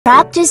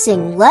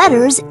Practicing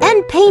letters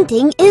and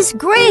painting is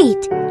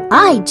great.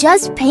 I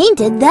just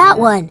painted that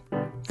one.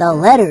 The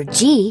letter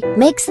G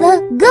makes the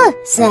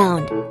G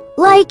sound,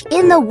 like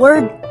in the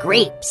word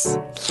grapes.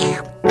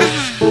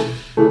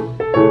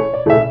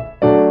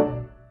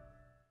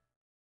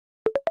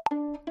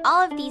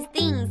 All of these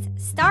things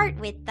start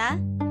with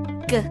the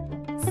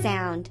G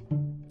sound.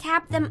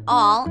 Tap them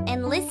all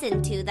and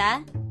listen to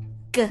the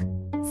G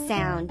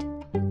sound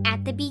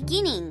at the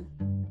beginning.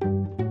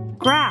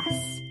 Grass,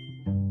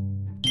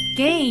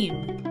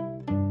 game,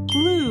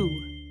 glue,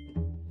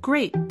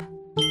 grape.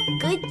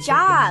 Good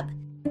job!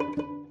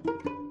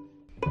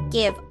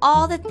 Give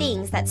all the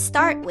things that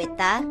start with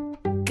the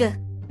G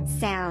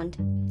sound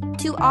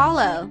to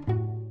Olo.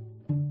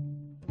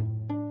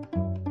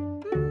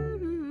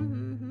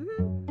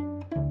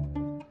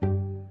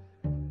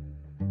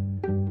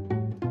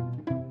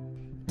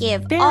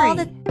 Give all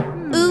the...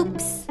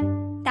 Oops!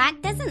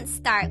 That doesn't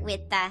start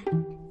with the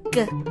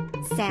G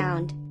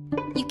sound.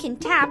 You can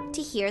tap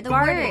to hear the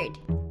word.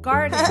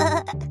 Garden.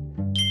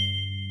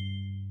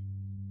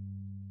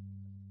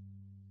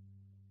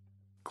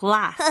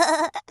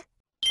 Glass.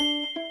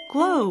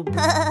 Globe.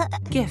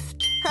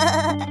 Gift.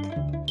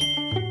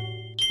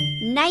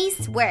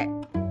 Nice work!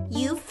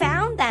 You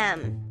found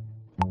them!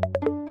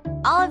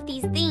 All of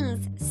these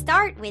things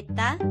start with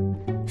the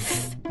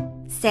F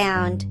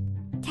sound.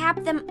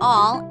 Tap them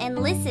all and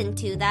listen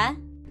to the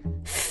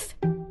F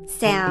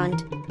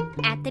sound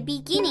at the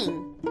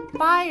beginning.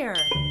 Fire.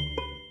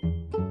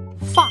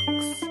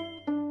 Fox.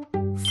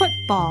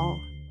 Football.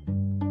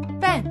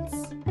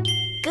 Fence.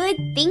 Good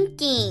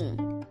thinking!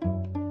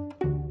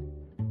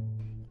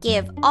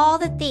 Give all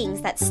the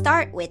things that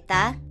start with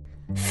the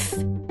F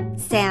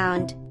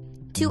sound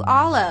to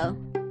Olo.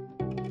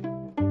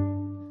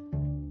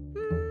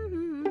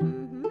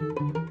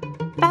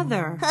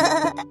 Feather.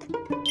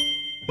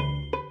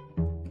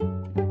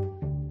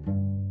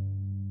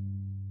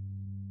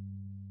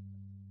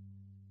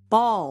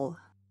 Ball.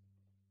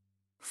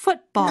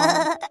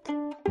 Football.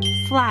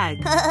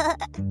 Flag.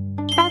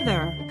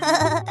 Feather.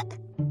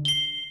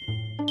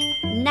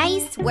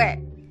 Nice work!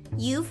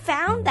 You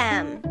found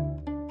them!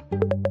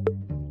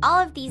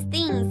 All of these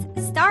things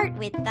start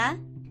with the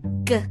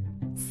G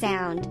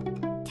sound.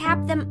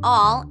 Tap them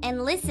all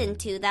and listen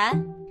to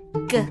the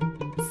G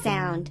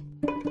sound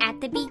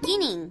at the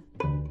beginning.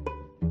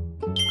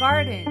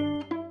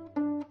 Garden.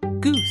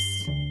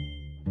 Goose.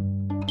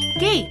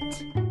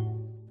 Gate.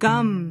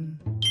 Gum.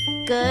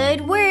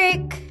 Good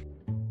work!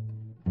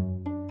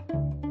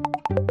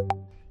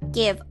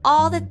 Give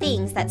all the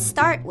things that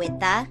start with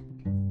the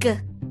G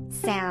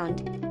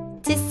sound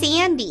to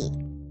Sandy.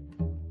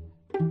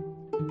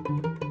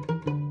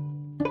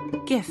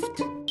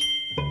 Gift.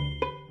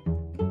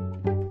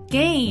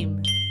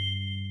 Game.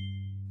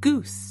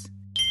 Goose.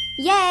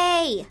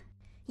 Yay!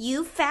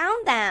 You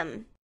found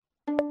them!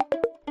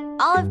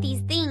 All of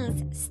these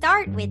things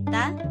start with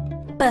the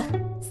B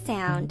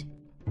sound.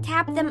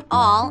 Tap them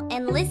all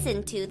and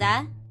listen to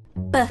the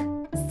B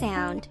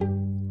sound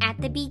at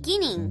the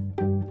beginning.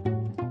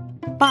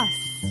 Bus.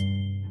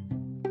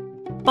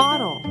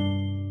 Bottle.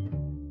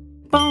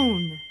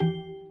 Bone.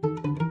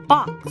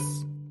 Box.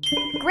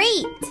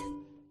 Great!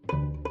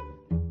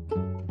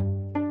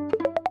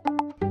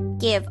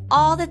 Give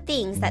all the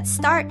things that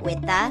start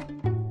with the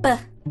B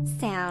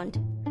sound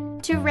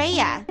to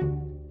Rhea.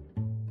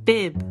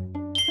 Bib.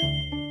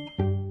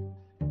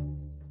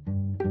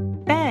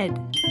 Bed.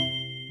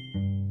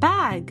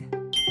 Bag.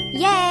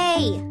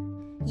 Yay!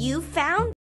 You found